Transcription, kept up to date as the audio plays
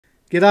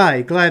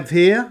G'day, Glav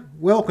here.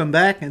 Welcome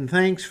back and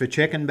thanks for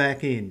checking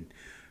back in.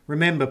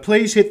 Remember,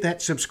 please hit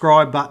that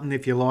subscribe button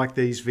if you like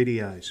these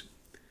videos.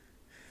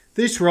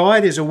 This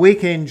ride is a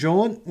weekend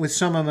jaunt with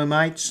some of my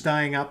mates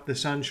staying up the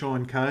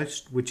Sunshine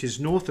Coast, which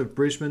is north of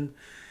Brisbane,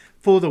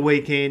 for the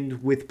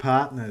weekend with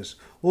partners.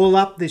 All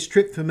up, this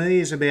trip for me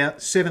is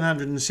about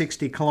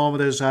 760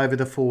 kilometres over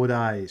the 4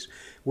 days.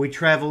 We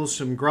travel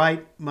some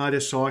great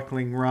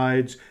motorcycling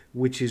roads,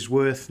 which is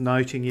worth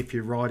noting if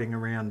you're riding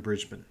around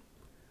Brisbane.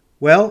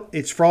 Well,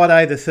 it's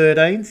Friday the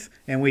 13th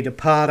and we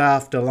depart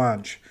after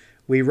lunch.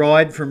 We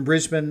ride from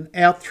Brisbane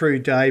out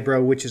through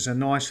Dayborough, which is a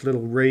nice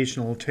little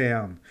regional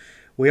town.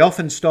 We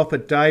often stop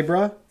at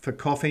Dayborough for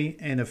coffee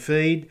and a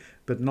feed,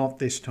 but not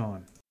this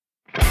time.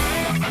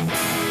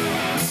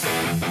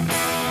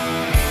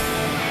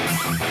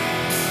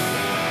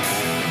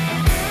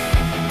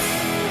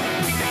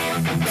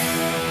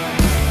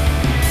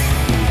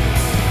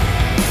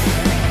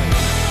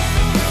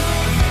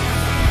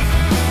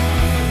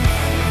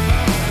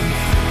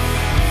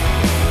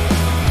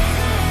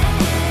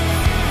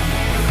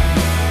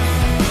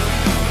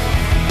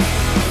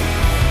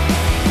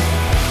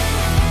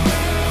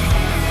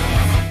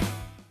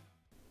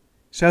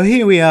 So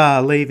here we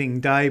are leaving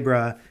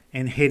Dayborough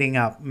and heading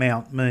up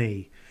Mount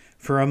Mee.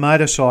 For a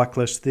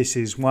motorcyclist, this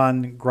is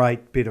one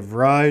great bit of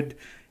road.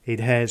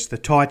 It has the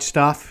tight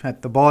stuff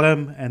at the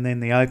bottom and then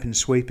the open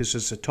sweepers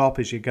at the top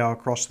as you go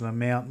across the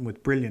mountain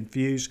with brilliant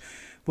views.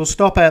 We'll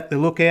stop at the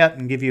lookout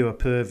and give you a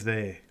perv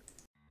there.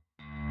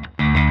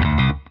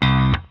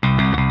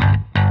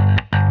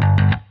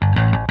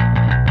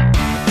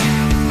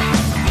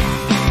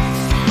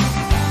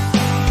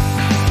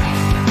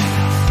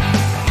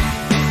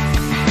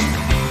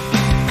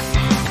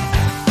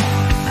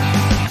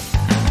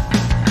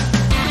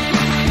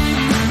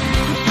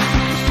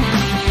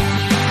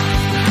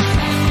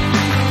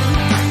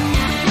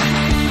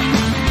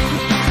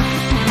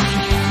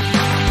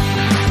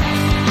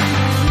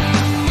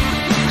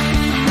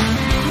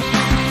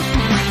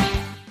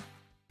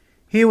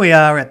 Here we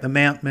are at the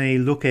Mount Mee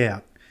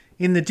lookout.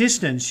 In the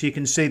distance you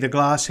can see the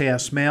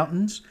Glasshouse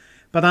Mountains,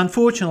 but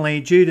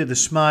unfortunately due to the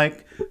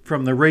smoke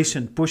from the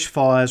recent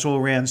bushfires all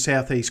around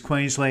South East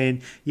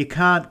Queensland, you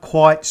can't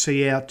quite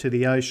see out to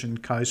the ocean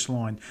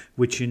coastline,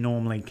 which you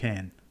normally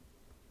can.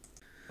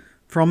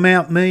 From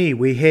Mount Mee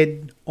we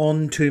head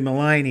on to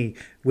Maleny,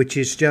 which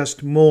is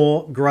just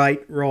more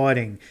great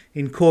riding,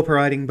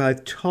 incorporating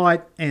both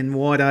tight and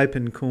wide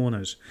open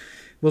corners.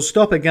 We'll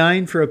stop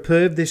again for a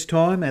perv this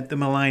time at the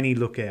Maleny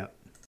lookout.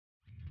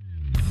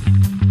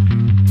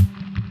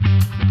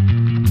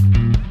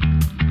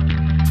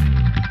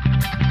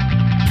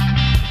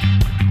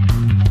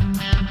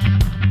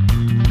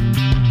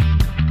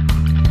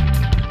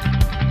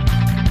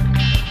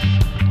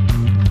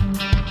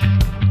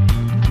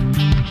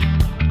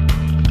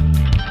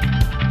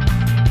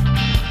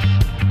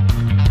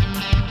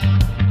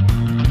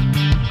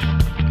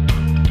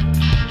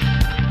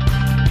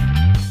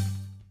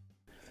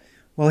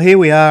 Well, here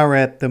we are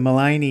at the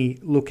Maleny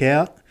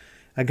lookout,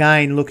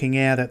 again looking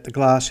out at the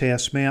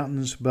Glasshouse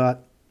Mountains,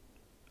 but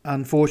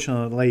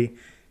unfortunately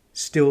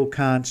still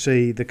can't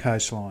see the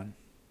coastline.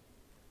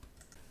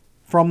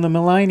 From the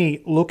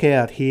Maleny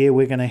lookout here,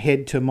 we're going to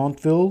head to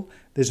Montville.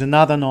 There's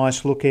another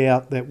nice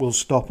lookout that we'll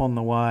stop on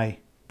the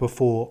way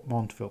before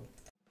Montville.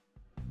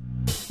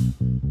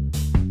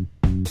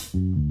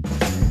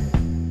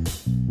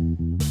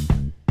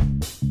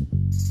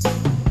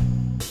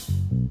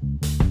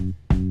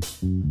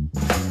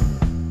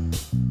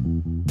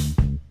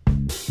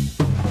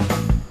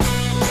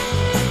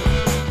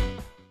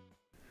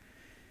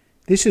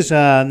 This is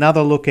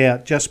another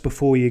lookout just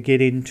before you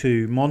get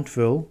into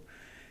Montville.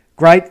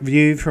 Great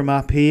view from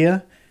up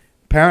here.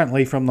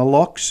 Apparently from the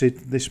locks,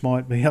 this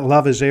might be a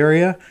lover's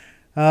area.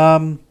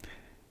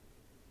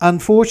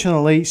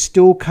 Unfortunately,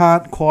 still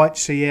can't quite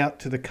see out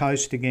to the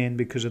coast again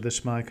because of the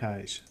smoke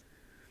haze.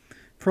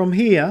 From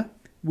here,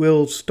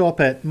 we'll stop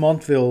at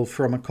Montville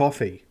from a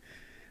coffee.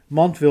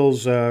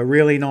 Montville's a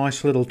really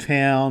nice little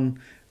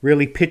town,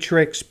 really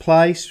picturesque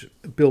place,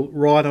 built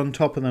right on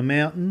top of the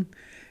mountain.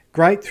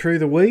 Great through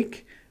the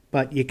week,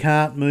 but you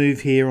can't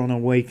move here on a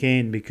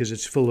weekend because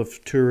it's full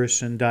of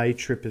tourists and day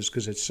trippers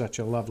because it's such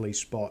a lovely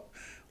spot.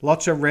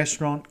 Lots of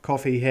restaurant,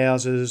 coffee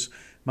houses,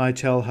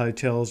 motel,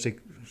 hotels,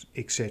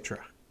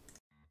 etc.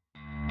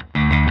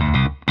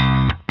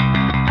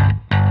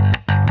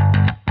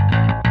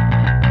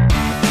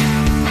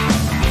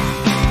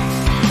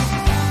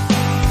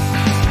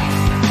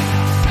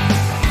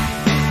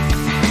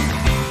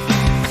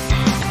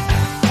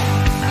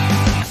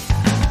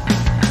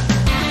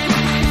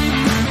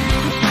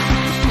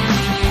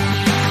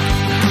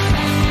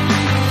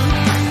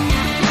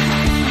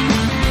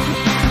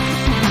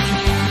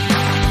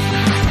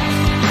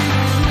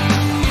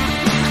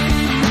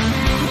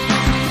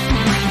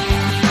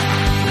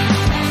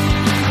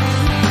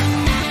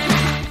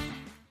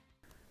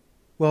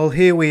 Well,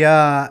 here we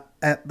are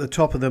at the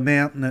top of the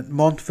mountain at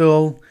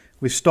Montville.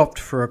 We've stopped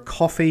for a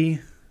coffee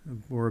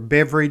or a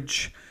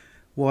beverage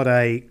What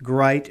a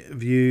great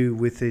view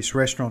with this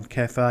restaurant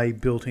cafe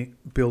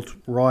built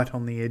right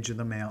on the edge of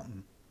the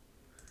mountain.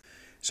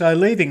 So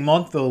leaving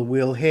Montville,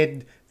 we'll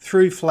head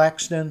through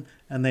Flaxton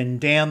and then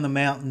down the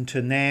mountain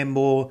to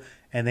Nambour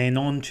and then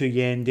on to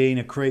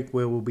Yandina Creek,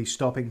 where we'll be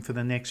stopping for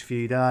the next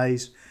few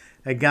days.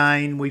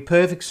 Again, we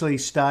purposely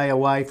stay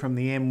away from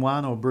the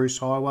M1 or Bruce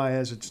Highway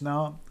as it's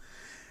known.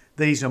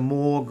 These are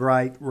more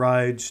great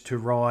roads to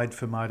ride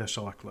for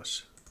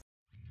motorcyclists.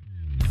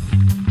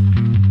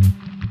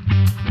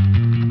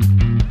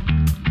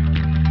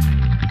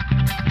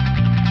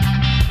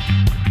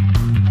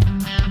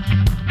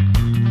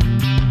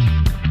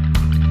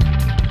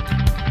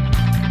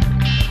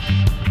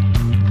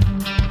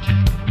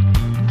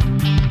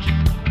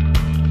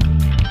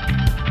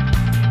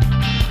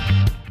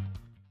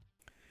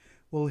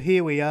 Well,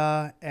 here we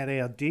are at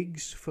our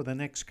digs for the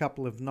next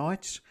couple of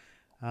nights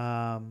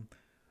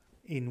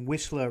in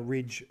Whistler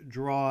Ridge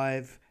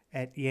Drive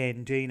at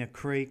Yandina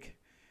Creek.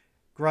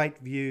 Great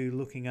view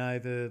looking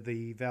over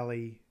the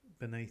valley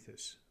beneath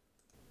us.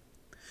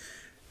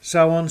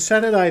 So on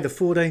Saturday the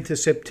 14th of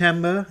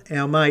September,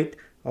 our mate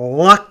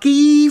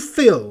Lucky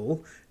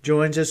Phil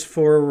joins us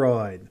for a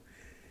ride.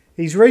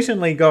 He's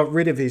recently got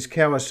rid of his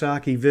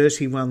Kawasaki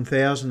Versy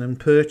 1000 and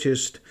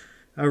purchased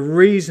a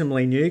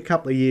reasonably new,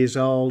 couple of years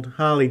old,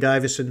 Harley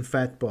Davidson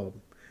Fat Bob.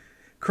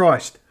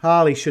 Christ,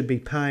 Harley should be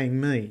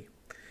paying me.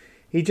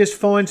 He just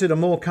finds it a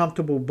more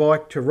comfortable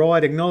bike to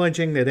ride,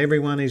 acknowledging that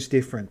everyone is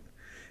different.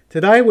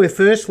 Today we're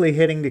firstly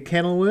heading to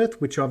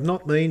Kenilworth, which I've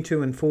not been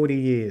to in 40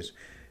 years.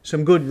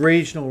 Some good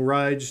regional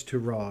roads to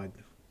ride.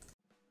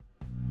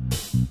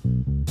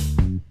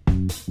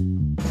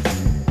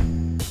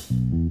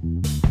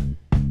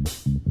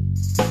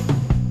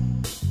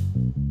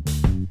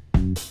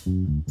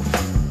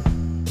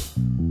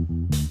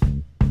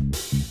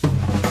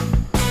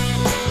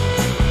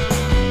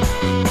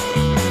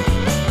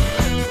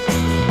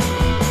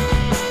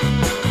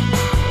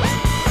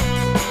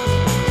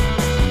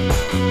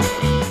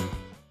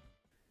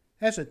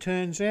 As it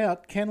turns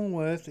out,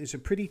 Kenilworth is a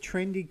pretty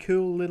trendy,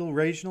 cool little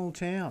regional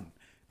town.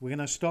 We're going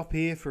to stop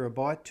here for a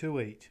bite to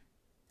eat.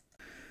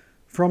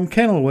 From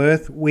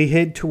Kenilworth, we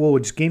head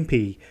towards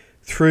Gympie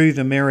through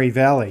the Merry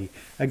Valley.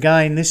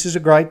 Again, this is a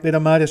great bit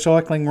of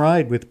motorcycling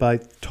road with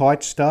both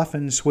tight stuff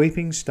and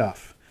sweeping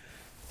stuff.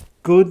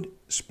 Good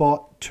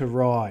spot to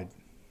ride.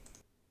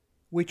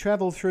 We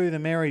travel through the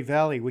Merry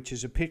Valley, which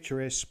is a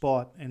picturesque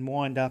spot, and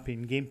wind up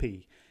in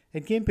Gympie.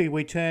 At Gympie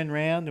we turn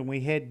round and we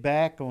head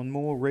back on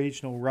more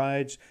regional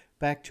roads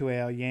back to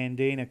our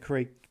Yandina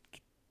Creek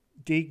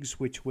digs,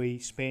 which we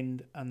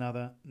spend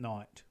another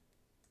night.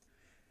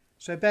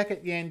 So back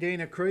at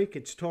Yandina Creek,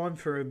 it's time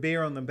for a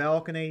beer on the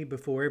balcony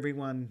before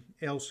everyone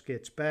else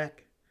gets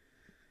back.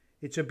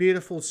 It's a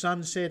beautiful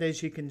sunset,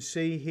 as you can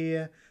see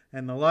here,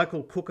 and the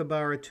local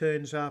kookaburra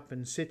turns up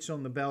and sits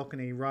on the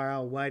balcony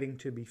rail waiting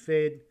to be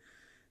fed.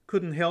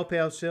 Couldn't help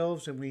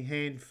ourselves and we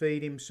hand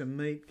feed him some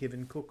meat,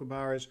 given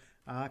kookaburras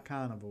are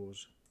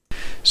carnivores.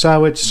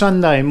 So it's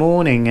Sunday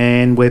morning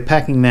and we're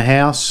packing the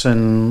house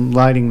and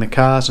loading the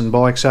cars and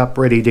bikes up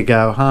ready to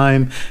go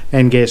home,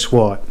 and guess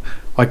what?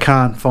 I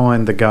can't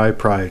find the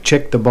GoPro.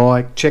 Check the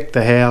bike, check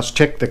the house,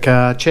 check the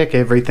car, check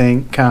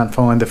everything, can't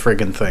find the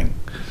friggin' thing.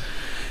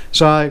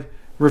 So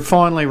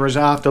finally,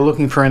 after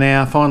looking for an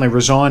hour, finally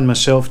resigned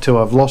myself to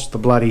I've lost the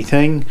bloody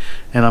thing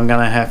and I'm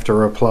going to have to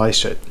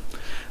replace it.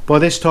 By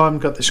this time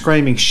got the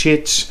screaming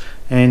shits,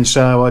 and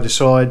so I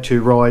decided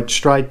to ride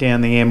straight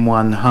down the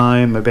M1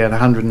 home, about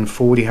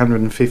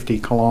 150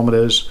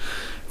 kilometres,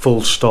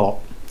 full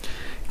stop.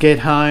 Get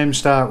home,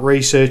 start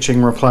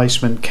researching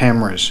replacement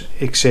cameras,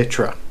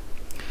 etc.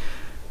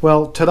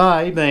 Well,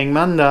 today being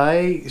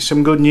Monday,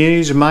 some good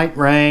news. A mate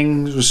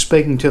rang, was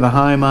speaking to the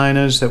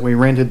homeowners that we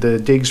rented the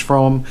digs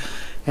from,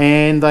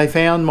 and they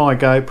found my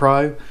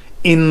GoPro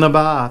in the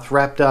bath,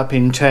 wrapped up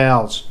in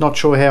towels. Not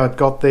sure how it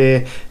got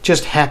there,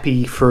 just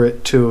happy for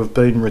it to have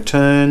been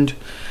returned.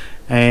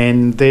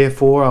 And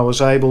therefore I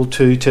was able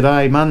to,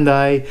 today,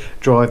 Monday,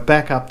 drive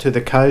back up to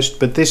the coast,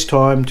 but this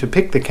time to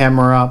pick the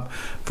camera up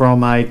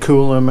from a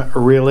Coolum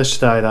real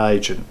estate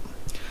agent.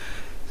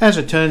 As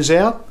it turns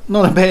out,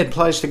 not a bad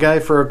place to go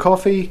for a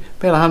coffee,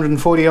 about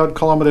 140 odd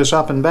kilometres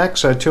up and back,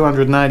 so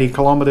 280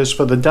 kilometres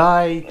for the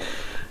day.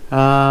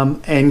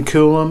 And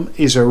Coolum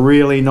is a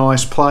really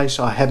nice place.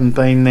 I haven't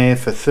been there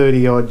for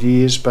 30 odd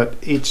years, but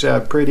it's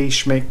a pretty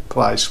schmick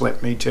place,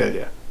 let me tell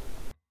you.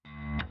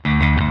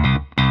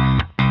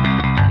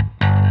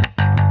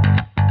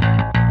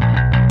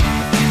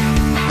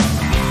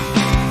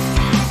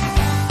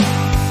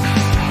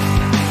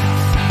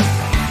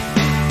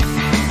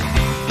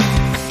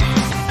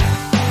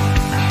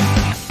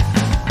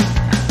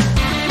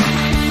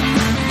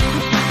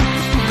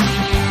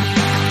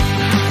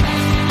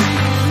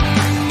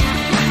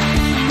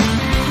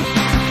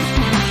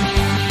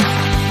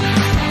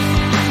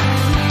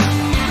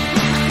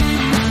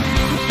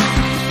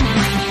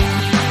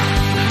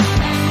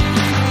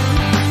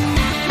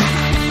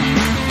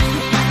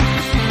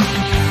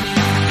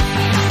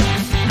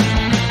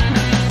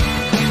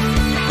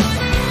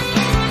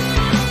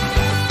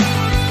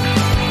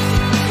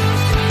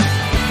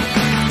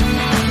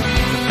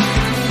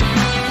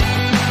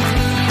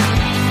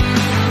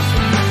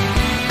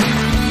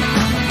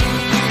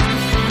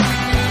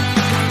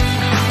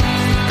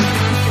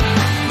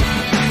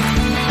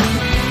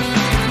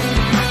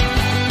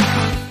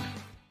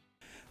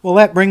 Well,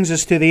 that brings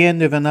us to the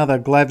end of another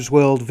Glav's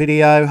World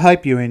video.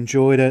 Hope you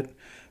enjoyed it.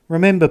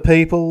 Remember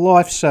people,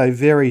 life's so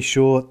very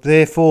short,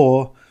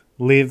 therefore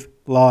live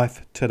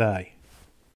life today.